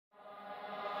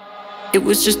It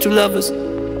was just two lovers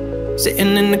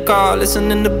sitting in the car,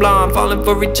 listening to Blonde, falling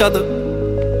for each other.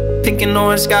 Pink and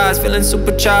orange skies, feeling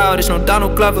super childish, no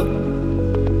Donald Glover.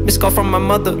 Missed call from my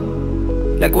mother,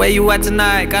 like, where you at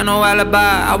tonight? Got no alibi.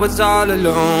 I was all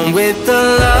alone with the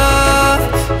love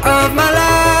of my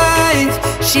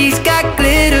life. She's got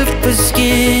glitter for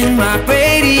skin, my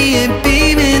radiant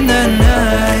beam in the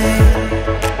night.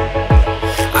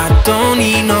 I don't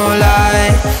need no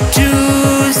light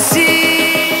to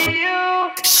see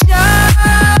you shine.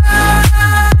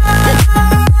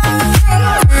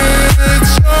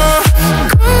 It's your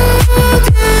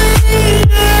golden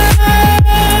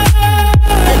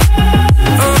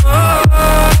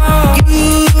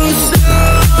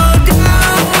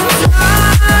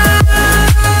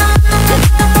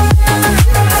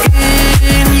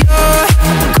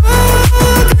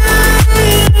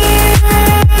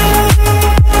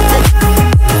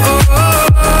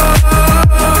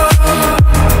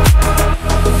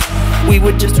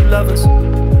just two lovers,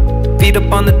 feet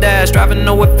up on the dash, driving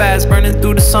nowhere fast, burning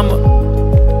through the summer.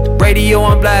 Radio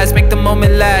on blast, make the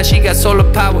moment last. She got solar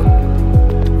power,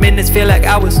 minutes feel like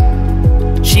hours.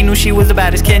 She knew she was the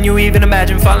baddest. Can you even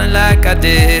imagine falling like I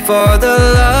did for the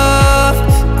love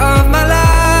of my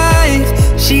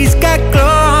life? She's got glow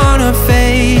on her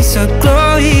face, a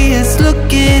glorious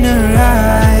look in her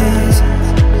eyes,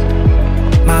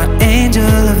 my angel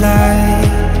of light.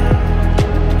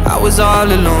 I was all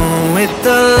alone with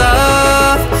the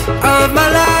love of my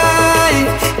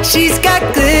life. She's got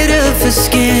glitter for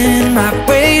skin, my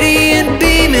radiant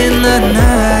beam in the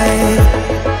night.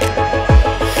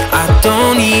 I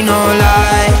don't need no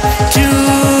light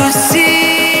to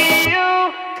see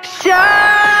you shine.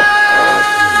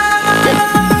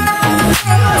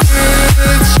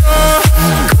 It's your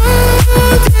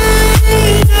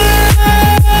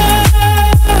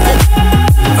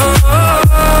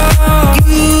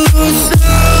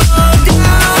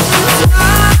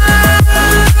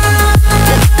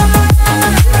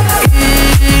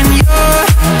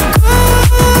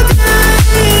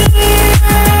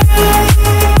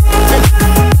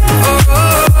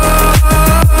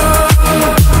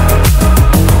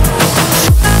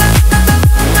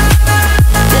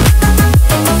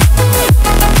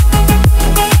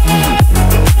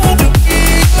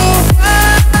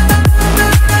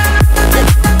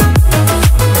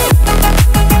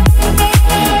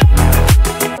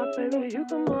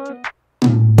golden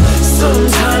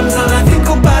Sometimes all I think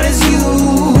about is you.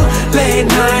 Late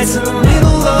nights in the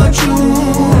middle of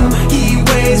June. Heat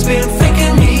waves been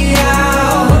faking me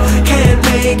out. Can't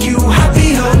make you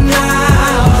happier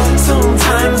now.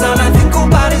 Sometimes all I think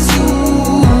about is you.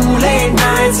 Late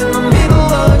nights in the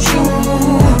middle of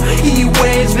June. Heat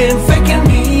waves been faking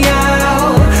me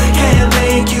out. Can't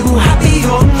make you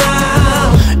happier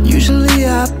now. Usually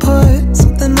I put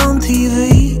something on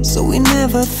TV, so we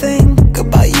never think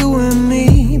about you and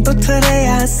me. But today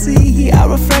I see our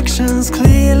reflections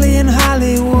clearly in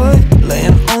Hollywood,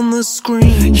 laying on the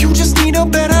screen. You just need a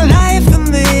better life than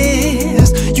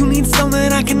this. You need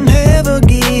something I can never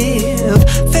give.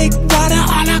 Fake water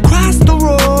all across the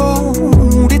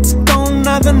road. It's gone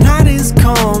now, the night is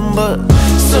come. But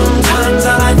sometimes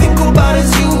all I think about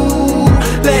is you.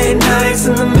 Late nights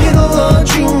in the middle of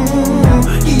June.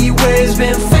 Heat waves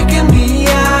been faking me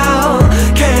out.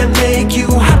 Can't make you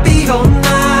happier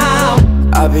now.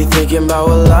 I be thinking about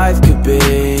what life could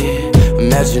be.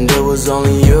 Imagined it was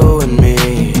only you and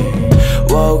me.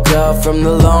 Woke up from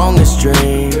the longest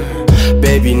dream.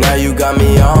 Baby, now you got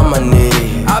me on my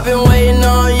knees. I've been waiting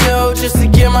on you just to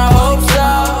get my hopes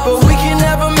up, but we can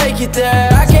never make it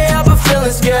there. I can't help but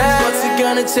feeling scared. What's it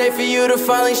gonna take for you to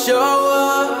finally show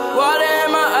up? Water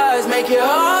in my eyes make it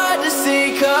hard to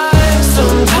see. Cause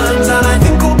sometimes all I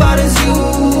think about is you.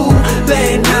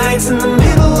 Late nights in the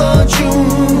middle of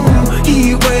June.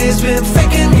 Heat waves been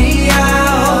faking me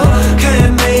out.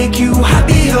 Can't make you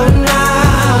happier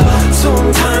now.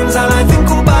 Sometimes all I think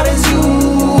about is you.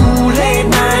 Late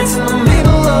nights in the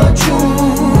middle of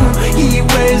June. Heat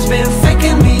waves been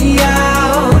faking me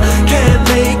out. Can't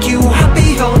make you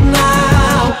happier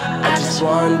now. I just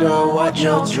wonder what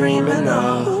you're dreaming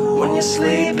of when you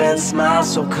sleep and smile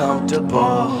so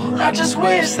comfortable. I just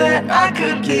wish that I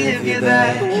could give you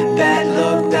that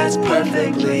look that's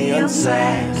perfectly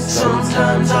insane.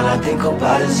 Sometimes all I think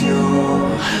about is you.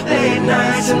 Late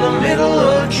nights in the middle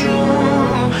of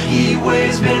June. Heat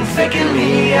waves been faking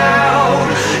me out.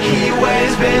 Heat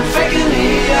waves been faking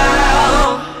me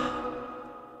out.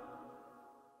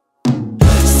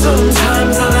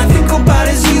 Sometimes all I think about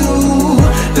is you.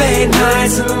 Late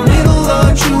nights in the middle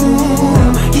of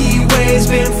June. Heat waves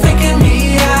been faking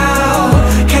me out.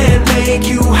 Can't make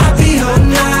you happier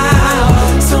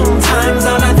now. Sometimes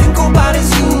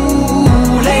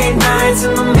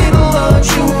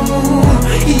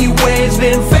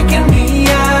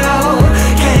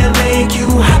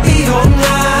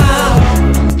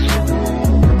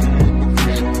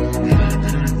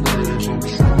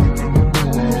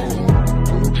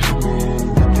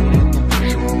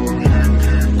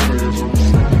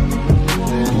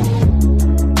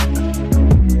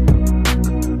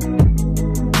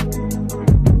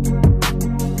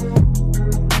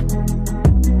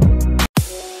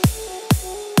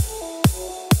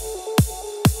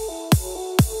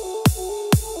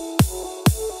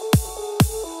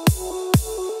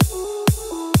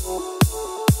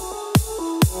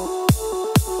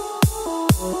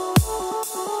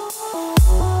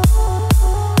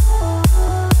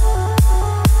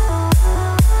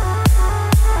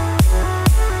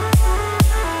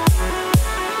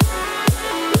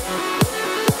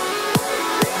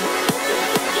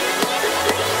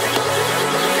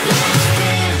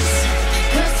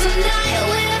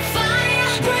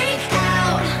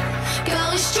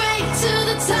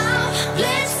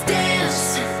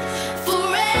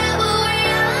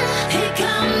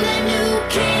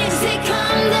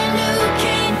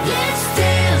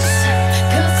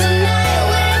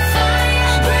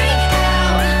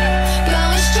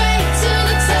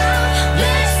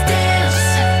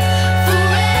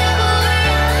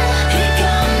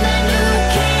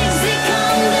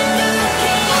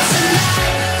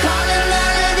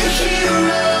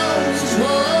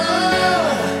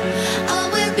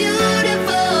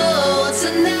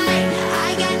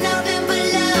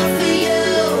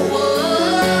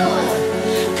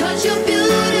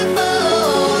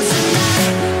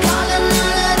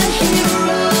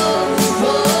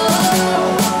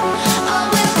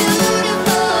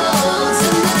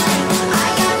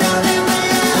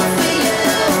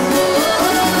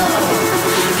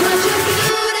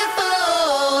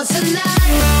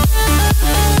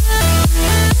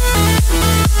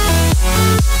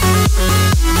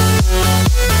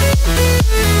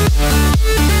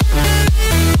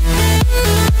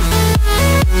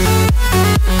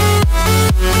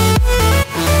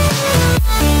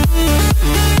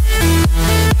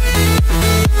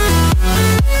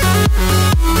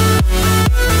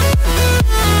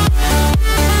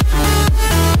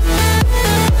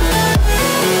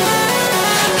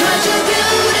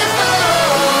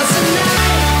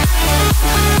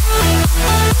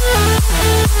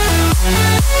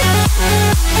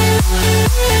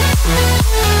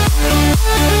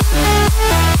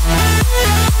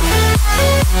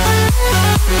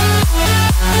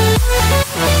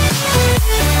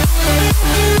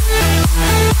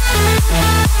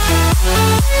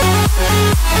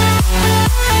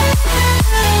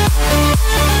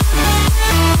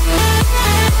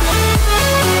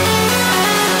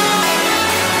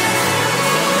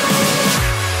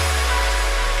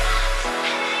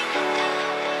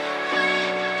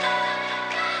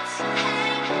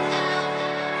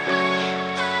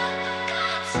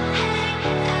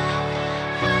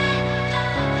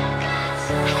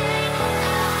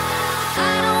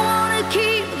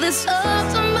it's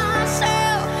up to